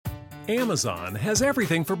Amazon has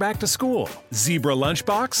everything for back to school. Zebra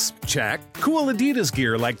lunchbox? Check. Cool Adidas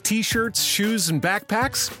gear like t-shirts, shoes, and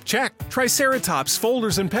backpacks? Check. Triceratops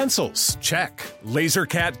folders and pencils? Check. Laser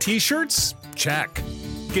Cat t-shirts? Check.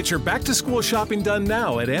 Get your back-to-school shopping done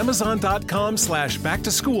now at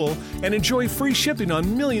Amazon.com/back-to-school and enjoy free shipping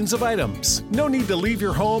on millions of items. No need to leave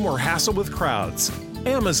your home or hassle with crowds.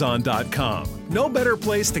 Amazon.com. No better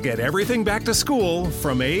place to get everything back to school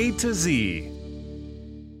from A to Z.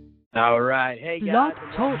 All right. Hey, guys.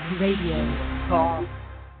 Blog Talk Radio.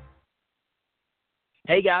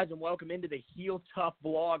 Hey, guys, and welcome into the Heel Tough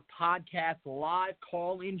Blog Podcast live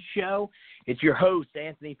call-in show. It's your host,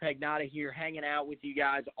 Anthony Pagnotta, here hanging out with you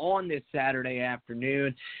guys on this Saturday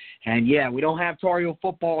afternoon. And, yeah, we don't have Tar Heel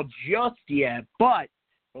football just yet, but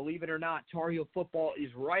believe it or not, Tar Heel football is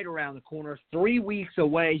right around the corner. 3 weeks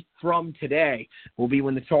away from today will be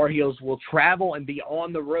when the Tar Heels will travel and be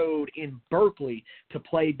on the road in Berkeley to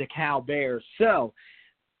play the Cal Bears. So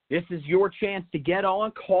this is your chance to get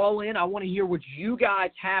on, call in. I want to hear what you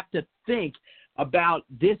guys have to think about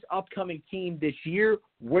this upcoming team this year,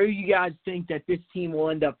 where you guys think that this team will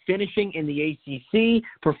end up finishing in the ACC,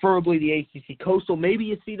 preferably the ACC Coastal. Maybe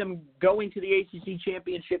you see them going to the ACC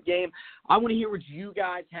championship game. I want to hear what you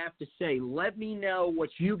guys have to say. Let me know what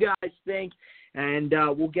you guys think, and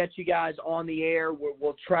we'll get you guys on the air.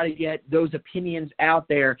 We'll try to get those opinions out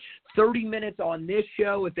there. 30 minutes on this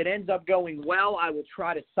show. If it ends up going well, I will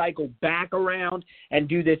try to cycle back around and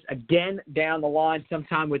do this again down the line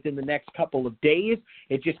sometime within the next couple of days.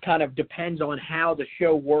 It just kind of depends on how the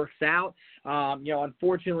show works out.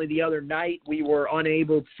 Unfortunately, the other night we were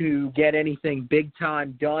unable to get anything big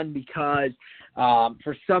time done because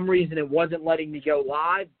for some reason it wasn't letting me go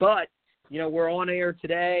live. But, we're on air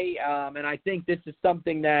today, and I think this is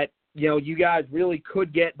something that, you guys really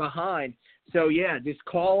could get behind. So, yeah, just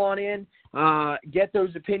call on in, get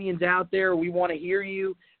those opinions out there. We want to hear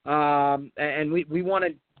you, and we want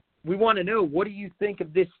to know, what do you think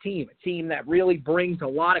of this team, a team that really brings a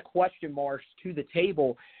lot of question marks to the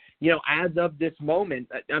table, as of this moment.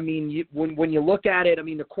 I mean, when you look at it, I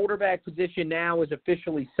mean, the quarterback position now is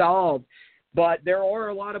officially solved, but there are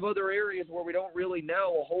a lot of other areas where we don't really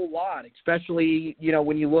know a whole lot, especially,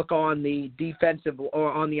 when you look on the defensive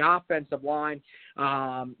or on the offensive line.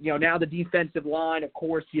 Now the defensive line, of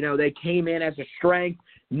course, they came in as a strength.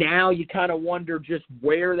 Now you kind of wonder just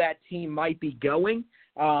where that team might be going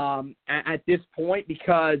at this point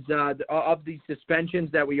because of these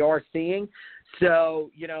suspensions that we are seeing.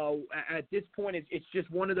 So, at this point, it's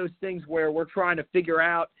just one of those things where we're trying to figure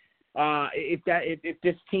out if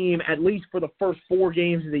this team, at least for the first 4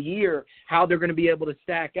 games of the year, how they're going to be able to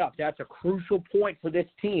stack up. That's a crucial point for this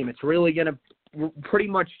team. It's really going to pretty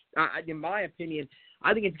much, in my opinion,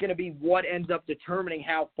 I think it's going to be what ends up determining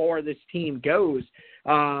how far this team goes,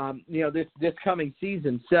 this coming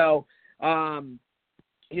season. So, call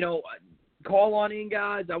on in,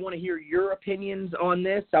 guys. I want to hear your opinions on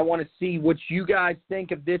this. I want to see what you guys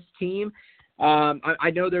think of this team.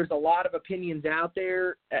 I know there's a lot of opinions out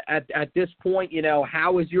there at this point.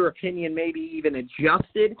 How is your opinion maybe even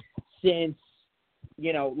adjusted since,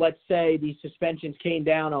 let's say the suspensions came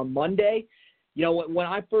down on Monday? When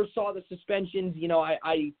I first saw the suspensions,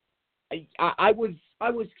 I was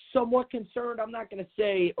somewhat concerned. I'm not going to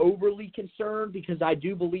say overly concerned because I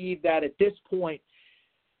do believe that at this point,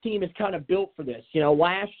 the team is kind of built for this.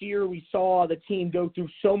 Last year we saw the team go through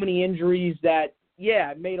so many injuries that,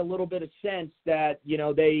 yeah, it made a little bit of sense that,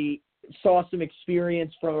 they saw some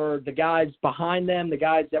experience for the guys behind them, the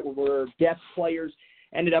guys that were depth players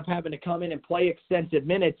ended up having to come in and play extensive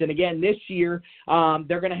minutes. And again, this year,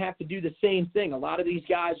 they're going to have to do the same thing. A lot of these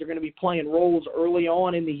guys are going to be playing roles early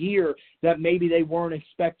on in the year that maybe they weren't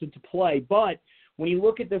expected to play. But when you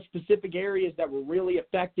look at the specific areas that were really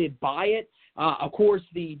affected by it, of course,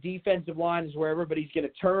 the defensive line is where everybody's going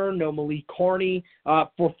to turn. No Malik Carney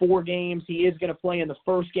for 4 games. He is going to play in the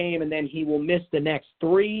first game, and then he will miss the next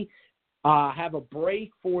 3. Have a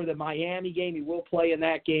break for the Miami game. He will play in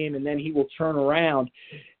that game, and then he will turn around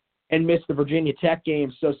and miss the Virginia Tech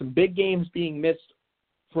game. So some big games being missed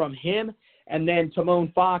from him. And then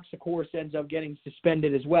Timon Fox, of course, ends up getting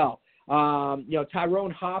suspended as well.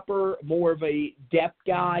 Tyrone Hopper, more of a depth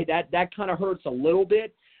guy. That kind of hurts a little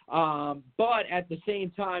bit. But at the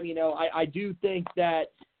same time, I do think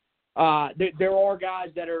that there are guys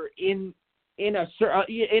that are in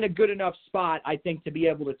a good enough spot, I think, to be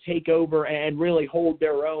able to take over and really hold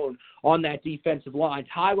their own on that defensive line.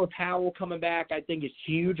 Tyler Powell coming back, I think, is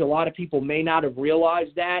huge. A lot of people may not have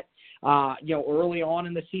realized that. Early on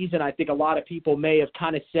in the season, I think a lot of people may have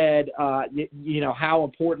kind of said, how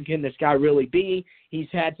important can this guy really be? He's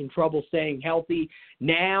had some trouble staying healthy.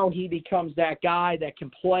 Now he becomes that guy that can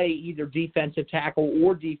play either defensive tackle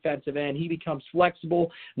or defensive end. He becomes flexible.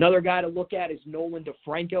 Another guy to look at is Nolan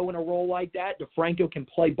DeFranco in a role like that. DeFranco can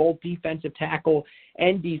play both defensive tackle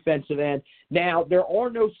and defensive end. Now, there are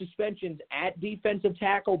no suspensions at defensive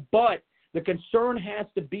tackle, but the concern has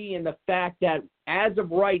to be in the fact that as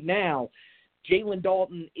of right now, Jalen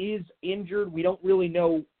Dalton is injured. We don't really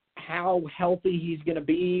know how healthy he's going to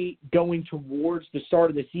be going towards the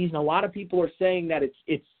start of the season. A lot of people are saying that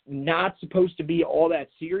it's not supposed to be all that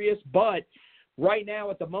serious, but right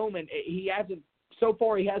now at the moment, he has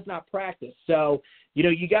not practiced. So,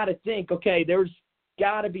 you got to think, okay, there's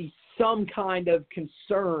got to be some kind of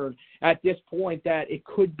concern at this point that it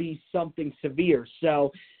could be something severe.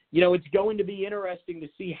 So, it's going to be interesting to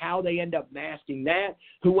see how they end up masking that,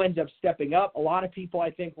 who ends up stepping up. A lot of people,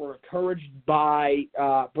 I think, were encouraged by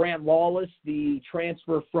Brant Lawless, the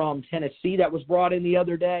transfer from Tennessee that was brought in the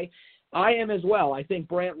other day. I am as well. I think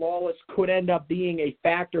Brant Lawless could end up being a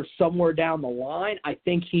factor somewhere down the line. I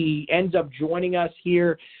think he ends up joining us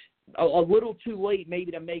here a little too late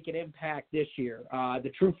maybe to make an impact this year.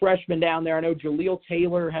 The true freshman down there, I know Jaleel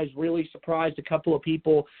Taylor has really surprised a couple of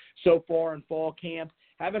people so far in fall camp.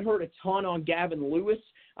 Haven't heard a ton on Gavin Lewis.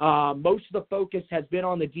 Most of the focus has been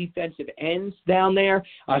on the defensive ends down there.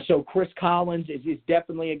 So Chris Collins is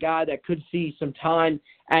definitely a guy that could see some time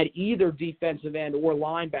at either defensive end or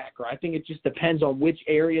linebacker. I think it just depends on which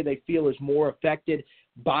area they feel is more affected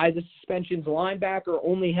by the suspensions. Linebacker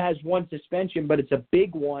only has one suspension, but it's a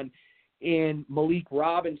big one in Malik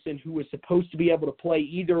Robinson, who was supposed to be able to play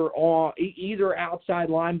either outside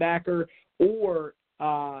linebacker or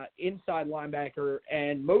inside linebacker,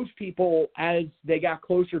 and most people, as they got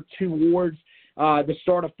closer towards the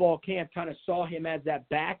start of fall camp, kind of saw him as that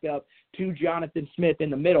backup to Jonathan Smith in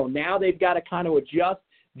the middle. Now they've got to kind of adjust.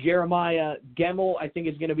 Jeremiah Gemmel, I think,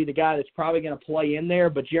 is going to be the guy that's probably going to play in there,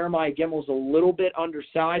 but Jeremiah Gemmel's a little bit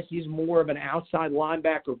undersized. He's more of an outside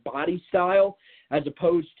linebacker body style as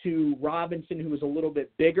opposed to Robinson, who is a little bit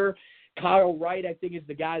bigger. Kyle Wright, I think, is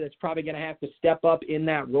the guy that's probably going to have to step up in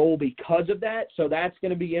that role because of that. So that's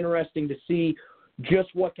going to be interesting to see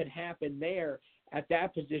just what can happen there at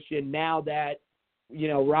that position now that,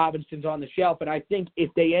 Robinson's on the shelf. And I think if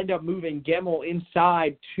they end up moving Gemmel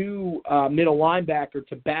inside to middle linebacker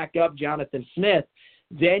to back up Jonathan Smith,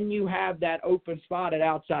 then you have that open spot at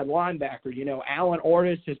outside linebacker. Alan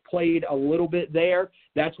Artis has played a little bit there.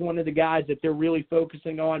 That's one of the guys that they're really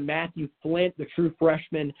focusing on. Matthew Flint, the true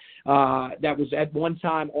freshman that was at one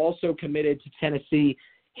time also committed to Tennessee.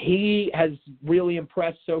 He has really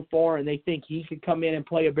impressed so far, and they think he could come in and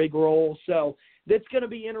play a big role. So that's going to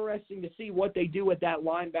be interesting to see what they do at that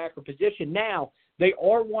linebacker position. Now, they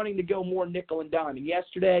are wanting to go more nickel and dime. And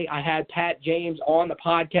yesterday, I had Pat James on the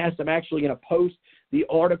podcast. I'm actually going to post the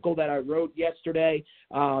article that I wrote yesterday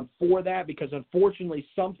for that because, unfortunately,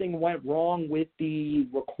 something went wrong with the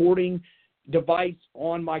recording device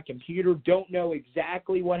on my computer. Don't know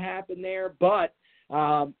exactly what happened there, but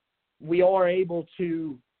we are able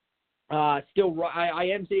to I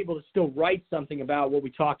am able to still write something about what we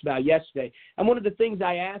talked about yesterday. And one of the things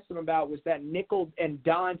I asked them about was that nickel and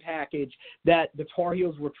dime package that the Tar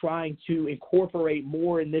Heels were trying to incorporate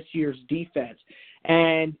more in this year's defense.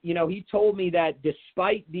 And, he told me that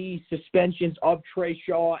despite the suspensions of Trey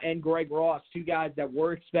Shaw and Greg Ross, two guys that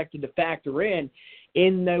were expected to factor in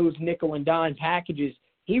those nickel and dime packages,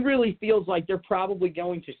 he really feels like they're probably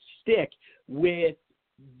going to stick with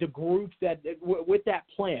the group with that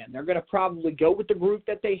plan. They're going to probably go with the group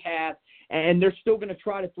that they have, and they're still going to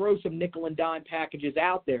try to throw some nickel and dime packages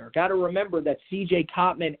out there. Got to remember that C.J.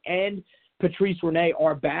 Cottman and Patrice Rene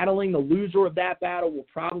are battling. The loser of that battle will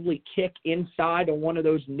probably kick inside on one of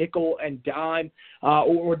those nickel and dime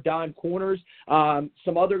or dime corners.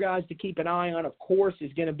 Some other guys to keep an eye on, of course,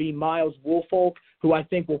 is going to be Miles Woolfolk, who I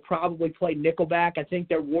think will probably play nickelback. I think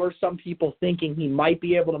there were some people thinking he might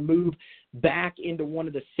be able to move back into one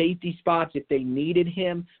of the safety spots if they needed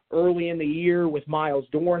him early in the year with Miles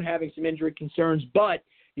Dorn having some injury concerns. But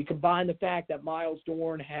you combine the fact that Miles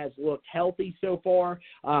Dorn has looked healthy so far,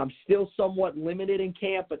 still somewhat limited in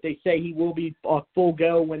camp, but they say he will be a full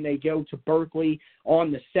go when they go to Berkeley on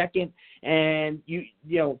the 2nd. And,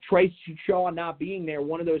 Trey Shaw not being there,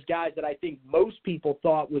 one of those guys that I think most people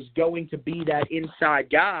thought was going to be that inside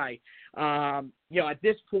guy. At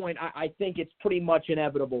this point, I think it's pretty much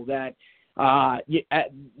inevitable that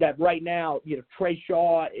right now, Trey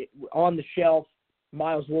Shaw on the shelf,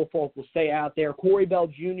 Miles Woolfolk will stay out there. Corey Bell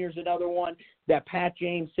Jr. is another one that Pat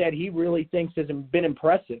James said he really thinks has been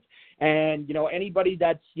impressive. And, anybody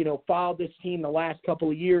that's, followed this team the last couple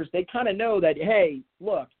of years, they kind of know that, hey,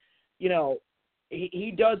 look,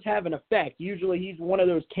 he does have an effect. Usually he's one of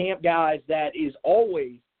those camp guys that is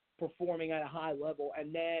always performing at a high level,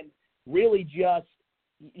 and then really just,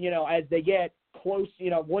 as they get close,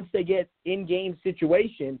 once they get in-game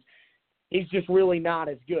situations, he's just really not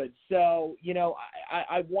as good. So,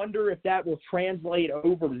 I wonder if that will translate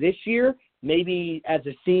over this year. Maybe as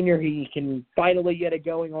a senior he can finally get it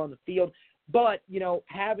going on the field. But,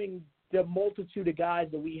 having the multitude of guys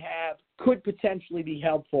that we have could potentially be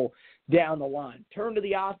helpful down the line. Turn to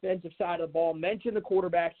the offensive side of the ball. Mention the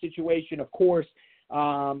quarterback situation, of course,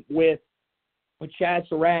 with Chad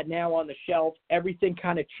Surratt now on the shelf. Everything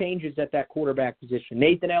kind of changes at that quarterback position.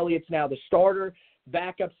 Nathan Elliott's now the starter.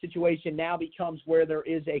 Backup situation now becomes where there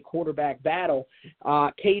is a quarterback battle.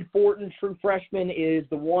 Cade Fortin, true freshman, is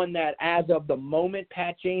the one that, as of the moment,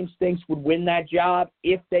 Pat James thinks would win that job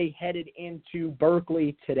if they headed into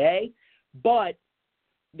Berkeley today. But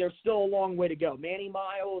there's still a long way to go. Manny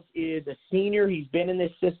Miles is a senior. He's been in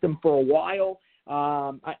this system for a while.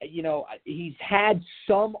 He's had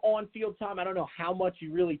some on-field time. I don't know how much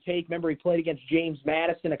you really take. Remember, he played against James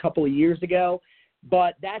Madison a couple of years ago.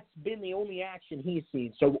 But that's been the only action he's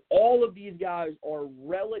seen. So all of these guys are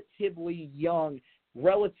relatively young,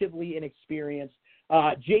 relatively inexperienced.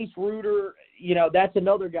 Jace Ruder, that's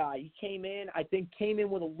another guy. He came in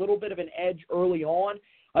with a little bit of an edge early on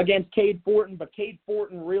against Cade Fortin, but Cade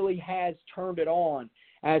Fortin really has turned it on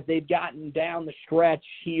as they've gotten down the stretch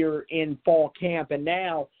here in fall camp. And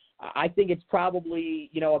now I think it's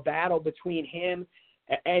probably, a battle between him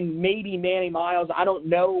and maybe Manny Miles. I don't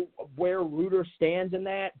know where Ruder stands in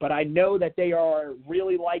that, but I know that they are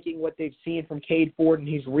really liking what they've seen from Cade Fortin.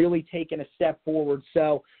 He's really taken a step forward.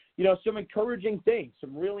 So, some encouraging things,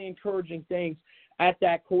 some really encouraging things at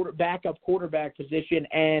that backup quarterback position.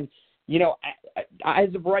 And,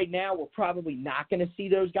 as of right now, we're probably not going to see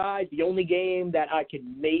those guys. The only game that I could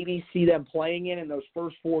maybe see them playing in those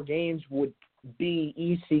first 4 games would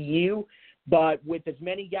be ECU. But with as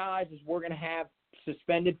many guys as we're going to have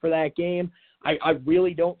suspended for that game, I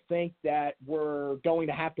really don't think that we're going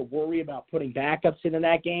to have to worry about putting backups into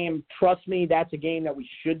that game. Trust me, that's a game that we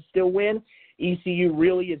should still win. ECU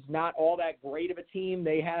really is not all that great of a team.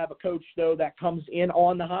 They have a coach, though, that comes in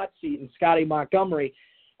on the hot seat, in Scotty Montgomery,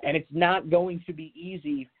 and it's not going to be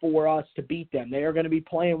easy for us to beat them. They are going to be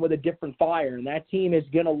playing with a different fire, and that team is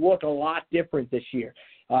going to look a lot different this year.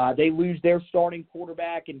 They lose their starting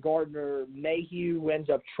quarterback in Gardner Mayhew, who ends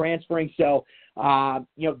up transferring. So,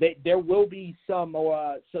 there will be some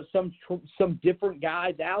different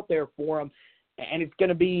guys out there for them, and it's going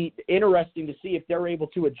to be interesting to see if they're able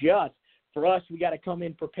to adjust. For us, we got to come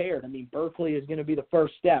in prepared. I mean, Berkeley is going to be the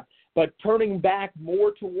first step. But turning back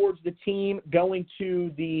more towards the team, going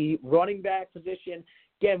to the running back position,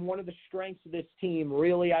 again, one of the strengths of this team,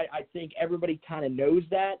 really, I think everybody kind of knows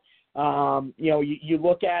that. You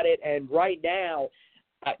look at it, and right now,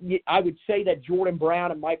 I would say that Jordan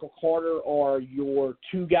Brown and Michael Carter are your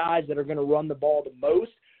 2 guys that are going to run the ball the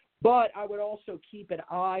most. But I would also keep an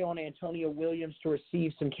eye on Antonio Williams to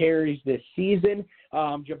receive some carries this season.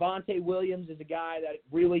 Javonte Williams is a guy that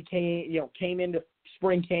really came into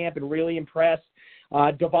spring camp and really impressed.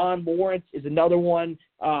 Devon Lawrence is another one,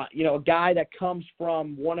 a guy that comes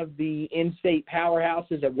from one of the in-state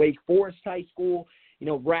powerhouses at Wake Forest High School.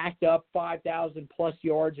 Racked up 5,000-plus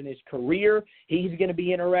yards in his career. He's going to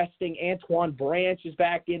be interesting. Antoine Branch is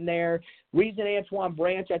back in there. Reason Antoine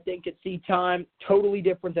Branch, I think, could see time totally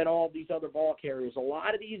different than all these other ball carriers. A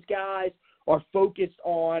lot of these guys are focused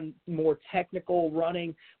on more technical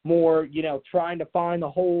running, more, trying to find the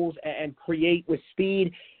holes and create with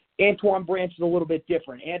speed. Antoine Branch is a little bit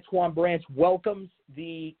different. Antoine Branch welcomes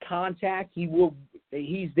the contact.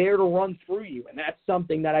 He's there to run through you, and that's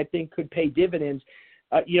something that I think could pay dividends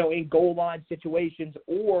in goal line situations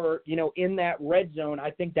or, in that red zone.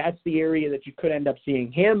 I think that's the area that you could end up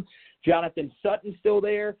seeing him. Jonathan Sutton's still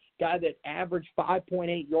there, guy that averaged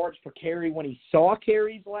 5.8 yards per carry when he saw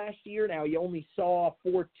carries last year. Now, he only saw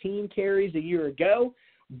 14 carries a year ago,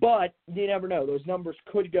 but you never know. Those numbers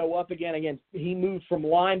could go up again. Again, he moved from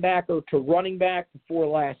linebacker to running back before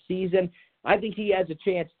last season. I think he has a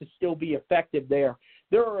chance to still be effective there.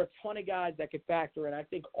 There are a ton of guys that could factor in. I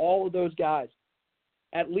think all of those guys,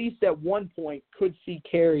 at least at one point, could see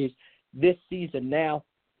carries this season. Now,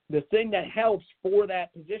 the thing that helps for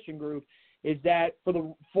that position group is that for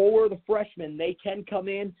the freshmen, they can come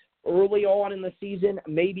in early on in the season,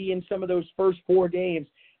 maybe in some of those first 4 games,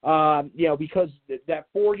 because that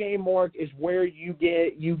 4-game mark is where you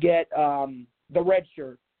get the red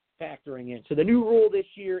shirt factoring in. So the new rule this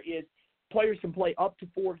year is players can play up to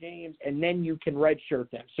 4 games, and then you can redshirt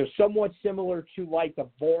them. So somewhat similar to like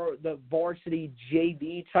the varsity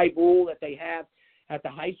JV type rule that they have at the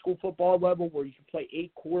high school football level, where you can play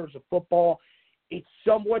 8 quarters of football. It's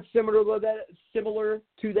somewhat similar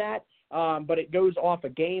to that, but it goes off a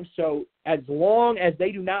game. So as long as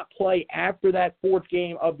they do not play after that 4th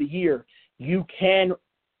game of the year, you can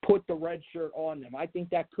put the red shirt on them. I think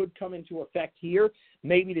that could come into effect here,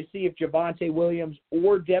 maybe to see if Javonte Williams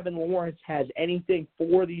or Devin Lawrence has anything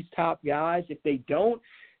for these top guys. If they don't,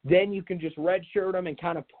 then you can just redshirt them and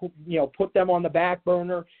kind of put them on the back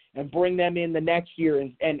burner and bring them in the next year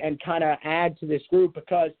and kind of add to this group,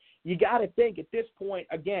 because you got to think at this point,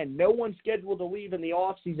 again, no one's scheduled to leave in the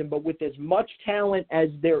offseason, but with as much talent as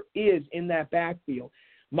there is in that backfield,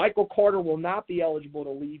 Michael Carter will not be eligible to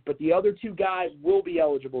leave, but the other 2 guys will be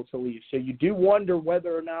eligible to leave. So you do wonder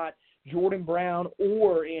whether or not Jordan Brown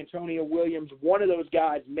or Antonio Williams, one of those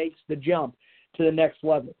guys, makes the jump to the next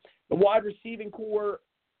level. The wide receiving core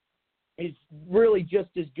is really just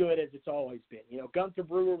as good as it's always been. Gunther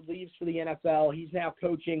Brewer leaves for the NFL. He's now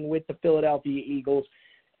coaching with the Philadelphia Eagles.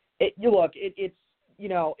 It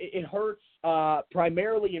hurts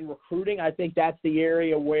primarily in recruiting. I think that's the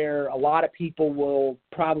area where a lot of people will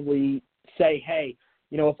probably say, hey,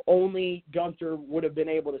 if only Gunther would have been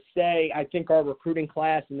able to stay, I think our recruiting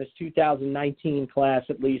class in this 2019 class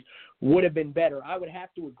at least would have been better. I would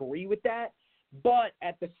have to agree with that. But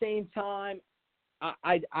at the same time,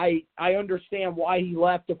 I understand why he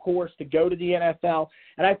left, of course, to go to the NFL.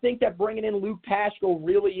 And I think that bringing in Luke Paschal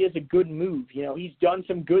really is a good move. He's done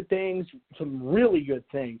some good things, some really good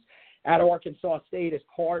things at Arkansas State as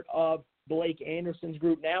part of Blake Anderson's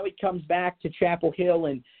group. Now he comes back to Chapel Hill,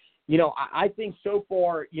 and I think so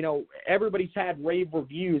far, everybody's had rave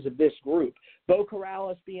reviews of this group. Bo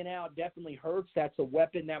Corrales being out definitely hurts. That's a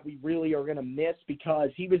weapon that we really are going to miss,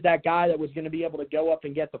 because he was that guy that was going to be able to go up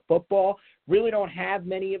and get the football. Really don't have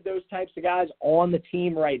many of those types of guys on the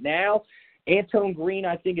team right now. Antone Green,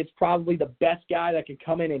 I think, is probably the best guy that can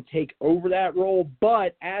come in and take over that role.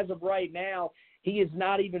 But as of right now, he is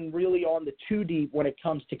not even really on the 2 deep when it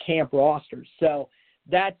comes to camp rosters. So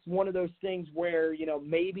that's one of those things where,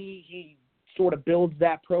 maybe he sort of builds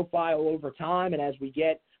that profile over time, and as we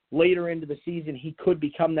get later into the season, he could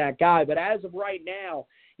become that guy. But as of right now,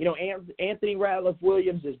 Anthony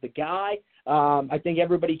Ratliff-Williams is the guy. I think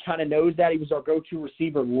everybody kind of knows that. He was our go-to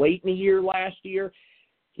receiver late in the year last year.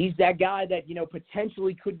 He's that guy that,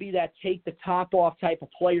 potentially could be that take the top off type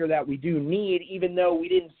of player that we do need, even though we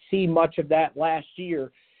didn't see much of that last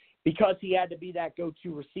year, because he had to be that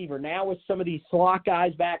go-to receiver. Now with some of these slot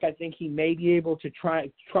guys back, I think he may be able to try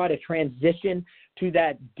to transition to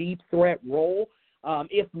that deep threat role.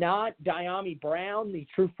 If not, Dyami Brown, the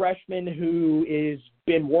true freshman who is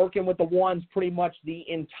been working with the ones pretty much the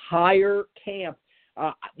entire camp,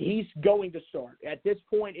 he's going to start. At this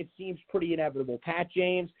point, it seems pretty inevitable. Pat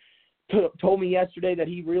James told me yesterday that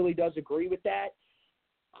he really does agree with that.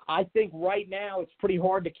 I think right now it's pretty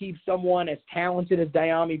hard to keep someone as talented as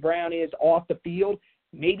Dyami Brown is off the field.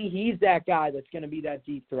 Maybe he's that guy that's going to be that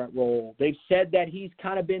deep threat role. They've said that he's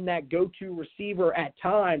kind of been that go-to receiver at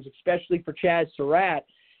times, especially for Chaz Surratt.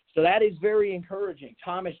 So that is very encouraging.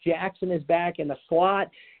 Thomas Jackson is back in the slot.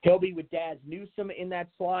 He'll be with Daz Newsome in that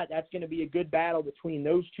slot. That's going to be a good battle between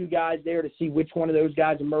those 2 guys there to see which one of those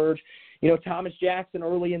guys emerge. Thomas Jackson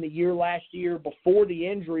early in the year last year, before the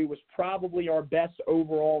injury, was probably our best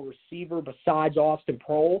overall receiver besides Austin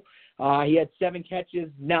Proehl. He had 7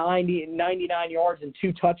 catches, 99 yards, and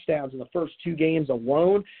 2 touchdowns in the first 2 games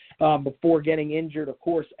alone before getting injured, of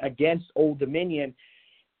course, against Old Dominion.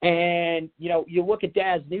 And, you look at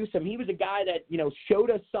Daz Newsome, he was a guy that, showed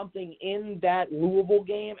us something in that Louisville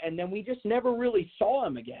game, and then we just never really saw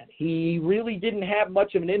him again. He really didn't have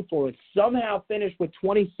much of an influence. Somehow finished with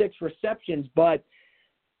 26 receptions, but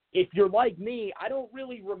if you're like me, I don't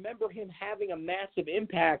really remember him having a massive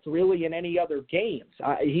impact really in any other games.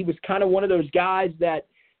 He was kind of one of those guys that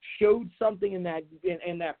showed something in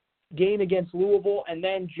that game against Louisville and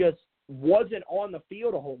then just wasn't on the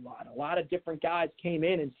field a whole lot. A lot of different guys came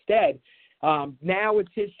in instead. Now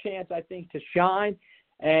it's his chance, I think, to shine.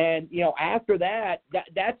 And, after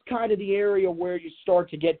that's kind of the area where you start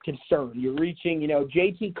to get concerned. You're reaching,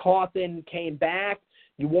 JT Cawthon came back.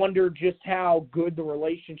 You wonder just how good the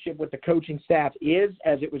relationship with the coaching staff is,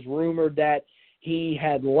 as it was rumored that he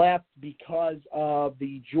had left because of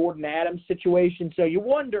the Jordan Adams situation. So you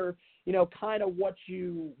wonder, kind of what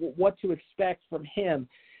to expect from him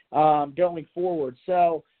going forward.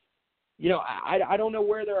 So, I don't know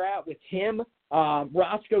where they're at with him.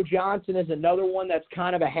 Roscoe Johnson is another one that's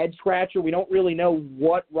kind of a head scratcher. We don't really know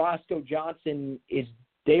what Roscoe Johnson is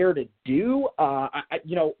there to do.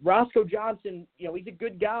 Roscoe Johnson, he's a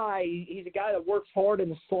good guy. He's a guy that works hard in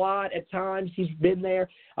the slot at times. He's been there.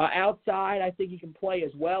 Outside, I think he can play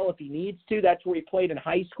as well if he needs to. That's where he played in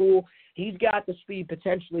high school. He's got the speed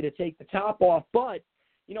potentially to take the top off, but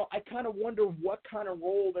I kind of wonder what kind of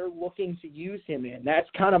role they're looking to use him in. That's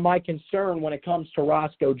kind of my concern when it comes to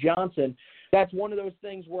Roscoe Johnson. That's one of those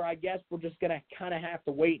things where I guess we're just going to kind of have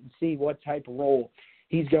to wait and see what type of role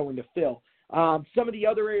he's going to fill. Some of the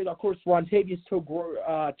other areas, of course, Rontavious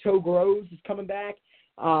Toe-Groves is coming back.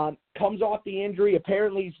 Comes off the injury.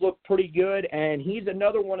 Apparently he's looked pretty good, and he's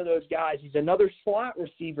another one of those guys. He's another slot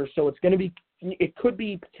receiver, so it could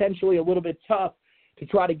be potentially a little bit tough to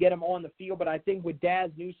try to get him on the field, but I think with Daz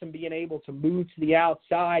Newsome being able to move to the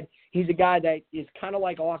outside, he's a guy that is kind of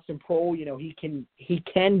like Austin Proehl. He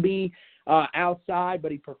can be outside,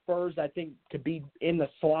 but he prefers, I think, to be in the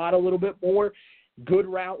slot a little bit more. Good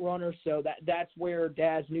route runner, so that's where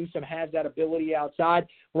Daz Newsome has that ability outside.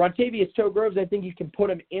 Rontavious Toe-Groves, I think you can put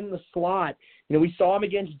him in the slot. We saw him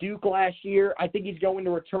against Duke last year. I think he's going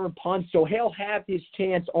to return punts, so he'll have his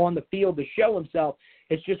chance on the field to show himself.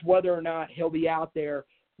 It's just whether or not he'll be out there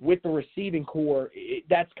with the receiving core.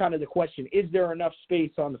 That's kind of the question. Is there enough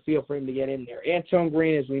space on the field for him to get in there? Antone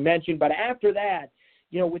Green, as we mentioned, but after that,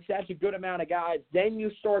 with such a good amount of guys, then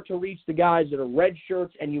you start to reach the guys that are red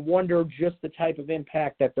shirts, and you wonder just the type of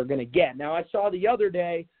impact that they're going to get. Now, I saw the other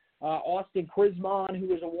day Austin Chrismon, who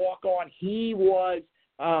was a walk-on, he was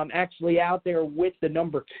actually out there with the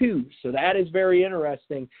number 2, so that is very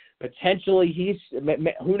interesting. Potentially,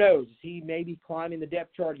 who knows, is he maybe climbing the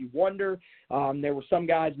depth chart? You wonder. There were some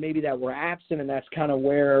guys maybe that were absent, and that's kind of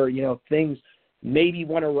where, things maybe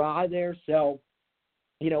went awry there, so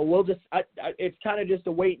we'll just it's kind of just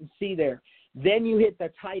a wait and see there. Then you hit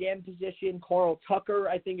the tight end position. Carl Tucker,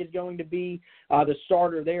 I think, is going to be the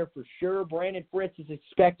starter there for sure. Brandon Fritz is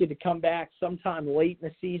expected to come back sometime late in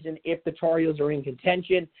the season if the Tar Heels are in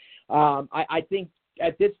contention. I think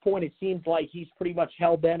at this point it seems like he's pretty much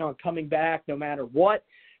hell-bent on coming back no matter what.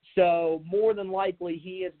 So more than likely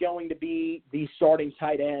he is going to be the starting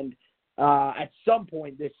tight end at some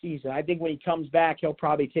point this season. I think when he comes back, he'll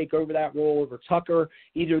probably take over that role over Tucker.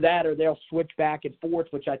 Either that or they'll switch back and forth,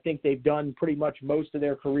 which I think they've done pretty much most of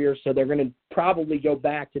their career, so they're going to probably go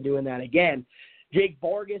back to doing that again. Jake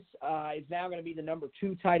Vargas is now going to be the number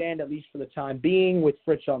 2 tight end, at least for the time being, with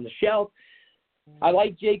Fritz on the shelf. I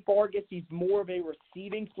like Jake Vargas. He's more of a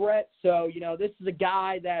receiving threat. So, this is a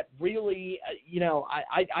guy that really,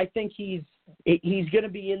 I think he's going to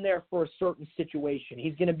be in there for a certain situation.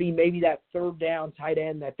 He's going to be maybe that third down tight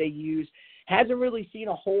end that they use. Hasn't really seen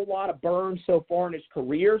a whole lot of burn so far in his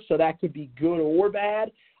career, so that could be good or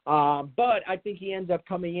bad. But I think he ends up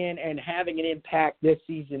coming in and having an impact this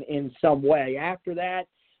season in some way. After that,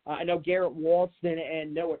 I know Garrett Walston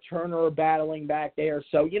and Noah Turner are battling back there.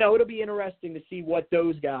 So, it'll be interesting to see what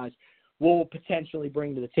those guys will potentially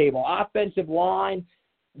bring to the table. Offensive line,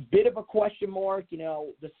 bit of a question mark.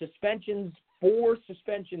 The suspensions, 4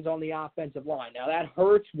 suspensions on the offensive line. Now, that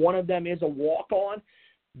hurts. One of them is a walk-on.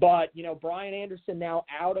 But, Brian Anderson now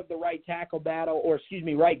out of the right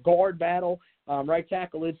guard battle. Right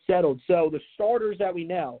tackle is settled. So the starters that we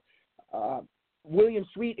know, William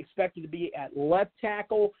Sweet expected to be at left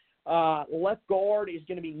tackle. Left guard is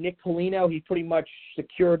going to be Nick Polino. He pretty much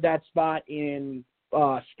secured that spot in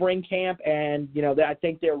spring camp, and I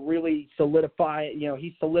think they're really solidifying.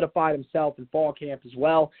 He solidified himself in fall camp as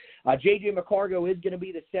well. J.J. McCargo is going to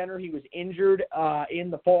be the center. He was injured in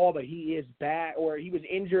the fall, but he is back, or he was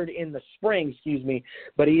injured in the spring,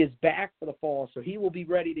 but he is back for the fall, so he will be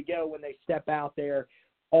ready to go when they step out there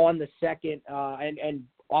on the second.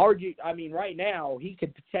 Right now, he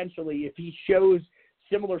could potentially, if he shows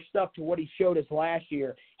similar stuff to what he showed us last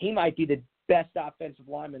year, he might be the best offensive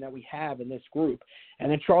lineman that we have in this group.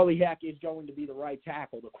 And then Charlie Heck is going to be the right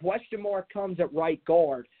tackle. The question mark comes at right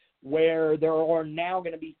guard, where there are now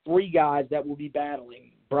going to be 3 guys that will be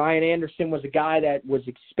battling. Brian Anderson was a guy that was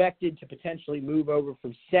expected to potentially move over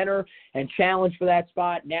from center and challenge for that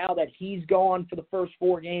spot. Now that he's gone for the first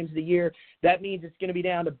 4 games of the year, that means it's going to be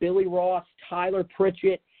down to Billy Ross, Tyler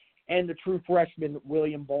Pritchett, and the true freshman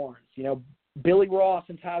William Barnes. Billy Ross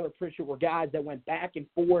and Tyler Pritchett were guys that went back and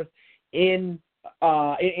forth in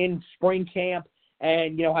spring camp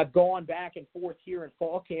and, have gone back and forth here in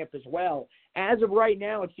fall camp as well. As of right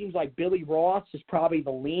now, it seems like Billy Ross is probably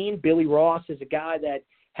the lean. Billy Ross is a guy that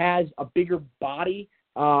has a bigger body.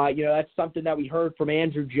 That's something that we heard from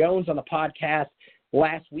Andrew Jones on the podcast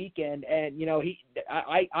last weekend. And,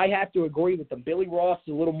 I have to agree with them. Billy Ross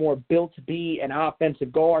is a little more built to be an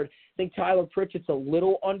offensive guard. I think Tyler Pritchett's a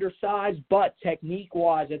little undersized, but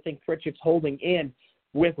technique-wise, I think Pritchett's holding in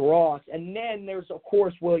with Ross. And then there's, of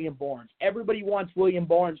course, William Barnes. Everybody wants William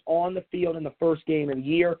Barnes on the field in the first game of the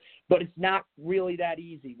year, but it's not really that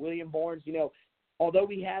easy. William Barnes, although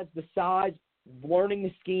he has the size, learning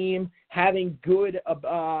the scheme, having good,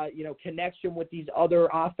 connection with these other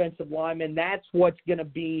offensive linemen, that's what's going to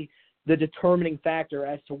be the determining factor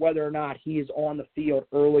as to whether or not he is on the field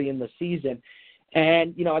early in the season.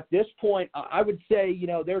 And, at this point, I would say,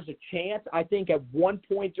 there's a chance. I think at one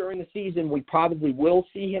point during the season, we probably will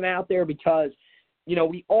see him out there because,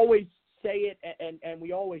 we always say it and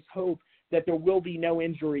we always hope that there will be no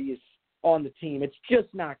injuries on the team. It's just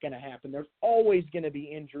not going to happen. There's always going to be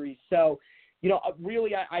injuries. So,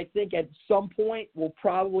 really, I think at some point we'll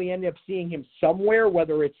probably end up seeing him somewhere,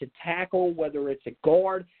 whether it's a tackle, whether it's a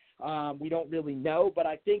guard. We don't really know, but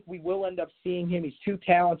I think we will end up seeing him. He's too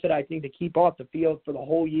talented, I think, to keep off the field for the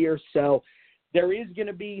whole year. So there is going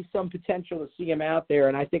to be some potential to see him out there,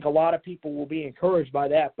 and I think a lot of people will be encouraged by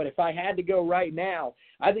that. But if I had to go right now,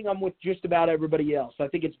 I think I'm with just about everybody else. I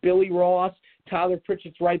think it's Billy Ross, Tyler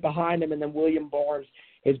Pritchett's right behind him, and then William Barnes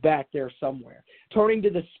is back there somewhere. Turning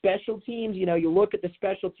to the special teams, you look at the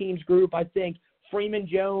special teams group, I think Freeman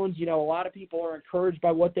Jones, a lot of people are encouraged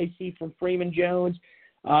by what they see from Freeman Jones.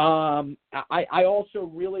 I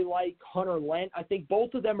also really like Hunter Lent. I think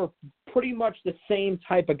both of them are pretty much the same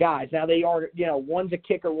type of guys. Now they are, one's a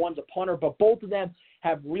kicker, one's a punter, but both of them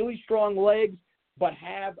have really strong legs, but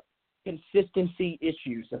have consistency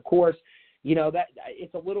issues. Of course, that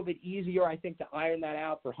it's a little bit easier, I think, to iron that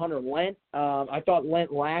out for Hunter Lent. I thought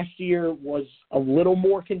Lent last year was a little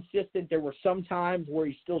more consistent. There were some times where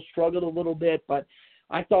he still struggled a little bit, but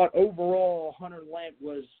I thought overall Hunter Lent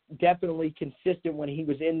was definitely consistent when he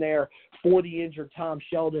was in there for the injured Tom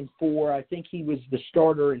Sheldon I think he was the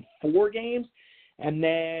starter in 4 games. And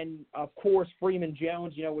then, of course, Freeman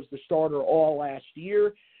Jones, was the starter all last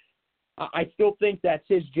year. I still think that's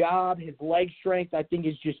his job. His leg strength, I think,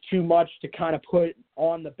 is just too much to kind of put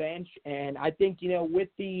on the bench. And I think,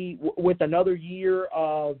 with another year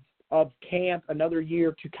of camp, another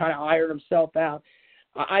year to kind of iron himself out,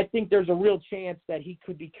 I think there's a real chance that he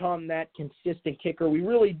could become that consistent kicker. We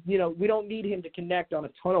really, we don't need him to connect on a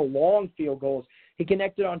ton of long field goals. He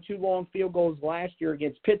connected on 2 long field goals last year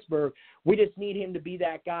against Pittsburgh. We just need him to be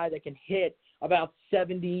that guy that can hit about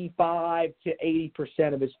 75 to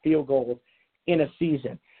 80% of his field goals in a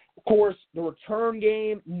season. Of course, the return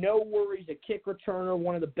game, no worries, a kick returner,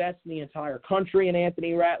 one of the best in the entire country, and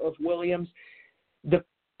Anthony Ratliff-Williams. The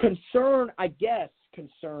concern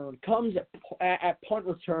comes at punt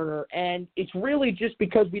returner, and it's really just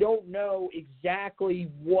because we don't know exactly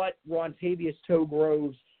what Rontavious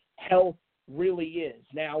Togrove's health really is.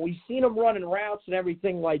 Now, we've seen him running routes and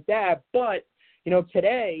everything like that, but,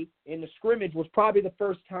 today in the scrimmage was probably the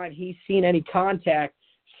first time he's seen any contact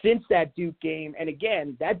since that Duke game. And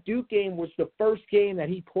again, that Duke game was the first game that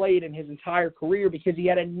he played in his entire career because he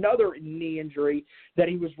had another knee injury that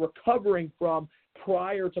he was recovering from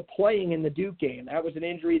prior to playing in the Duke game. That was an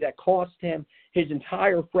injury that cost him his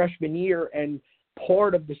entire freshman year and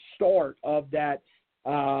part of the start of that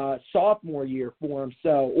sophomore year for him,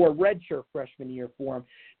 or redshirt freshman year for him.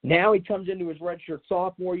 Now he comes into his redshirt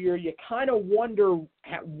sophomore year. You kind of wonder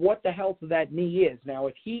what the health of that knee is. Now,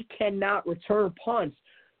 if he cannot return punts,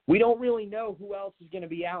 we don't really know who else is going to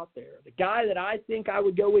be out there. The guy that I think I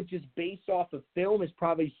would go with just based off of film is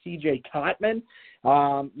probably C.J. Cotman.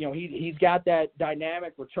 He's got that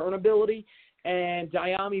dynamic return ability. And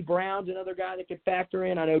Diami Brown's another guy that could factor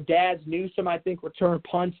in. I know Daz Newsome, I think, returned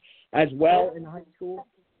punts as well in high school.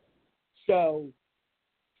 So,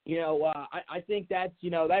 I think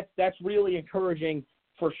that's really encouraging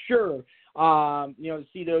for sure, to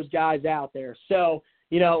see those guys out there. So,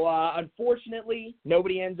 unfortunately,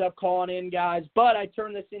 nobody ends up calling in, guys, but I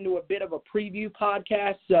turned this into a bit of a preview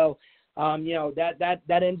podcast. So,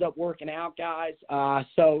 that ends up working out, guys.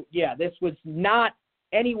 This was not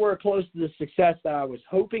anywhere close to the success that I was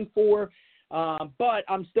hoping for. But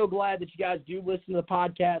I'm still glad that you guys do listen to the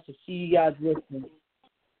podcast. I see you guys listening.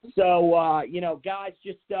 So, guys,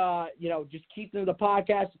 just keep to the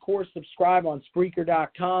podcast. Of course, subscribe on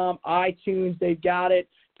Spreaker.com, iTunes, they've got it.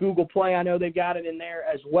 Google Play, I know they've got it in there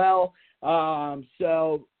as well. Guys,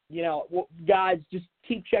 just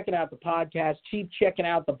keep checking out the podcast, keep checking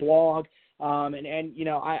out the blog. I'm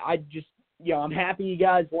happy you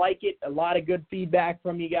guys like it. A lot of good feedback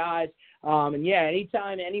from you guys. And yeah,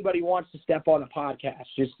 anytime anybody wants to step on the podcast,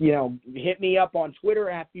 just, hit me up on Twitter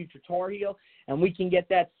at Future Tar Heel, and we can get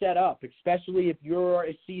that set up, especially if you're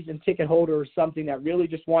a season ticket holder or something that really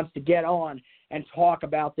just wants to get on and talk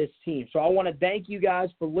about this team. So I want to thank you guys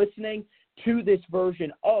for listening to this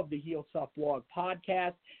version of the Heel Tough Blog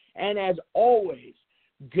podcast. And as always,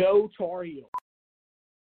 go Tar Heel.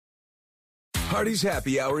 Hardee's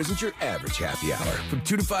Happy Hour isn't your average happy hour. From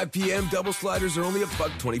 2 to 5 p.m., double sliders are only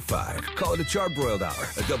 $1.25. Call it a charbroiled hour,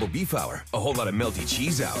 a double beef hour, a whole lot of melty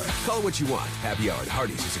cheese hour. Call it what you want. Happy Hour at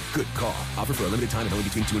Hardee's is a good call. Offer for a limited time and only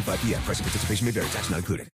between 2 and 5 p.m. Price and participation may vary. Tax not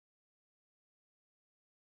included.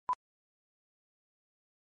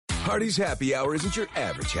 Hardee's Happy Hour isn't your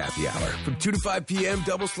average happy hour. From 2 to 5 p.m.,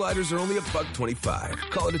 double sliders are only $1.25.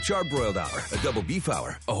 Call it a charbroiled hour, a double beef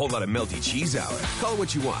hour, a whole lot of melty cheese hour. Call it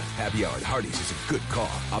what you want. Happy Hour at Hardee's is a good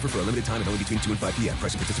call. Offer for a limited time and only between 2 and 5 p.m.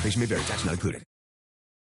 Price and participation may vary. Tax not included.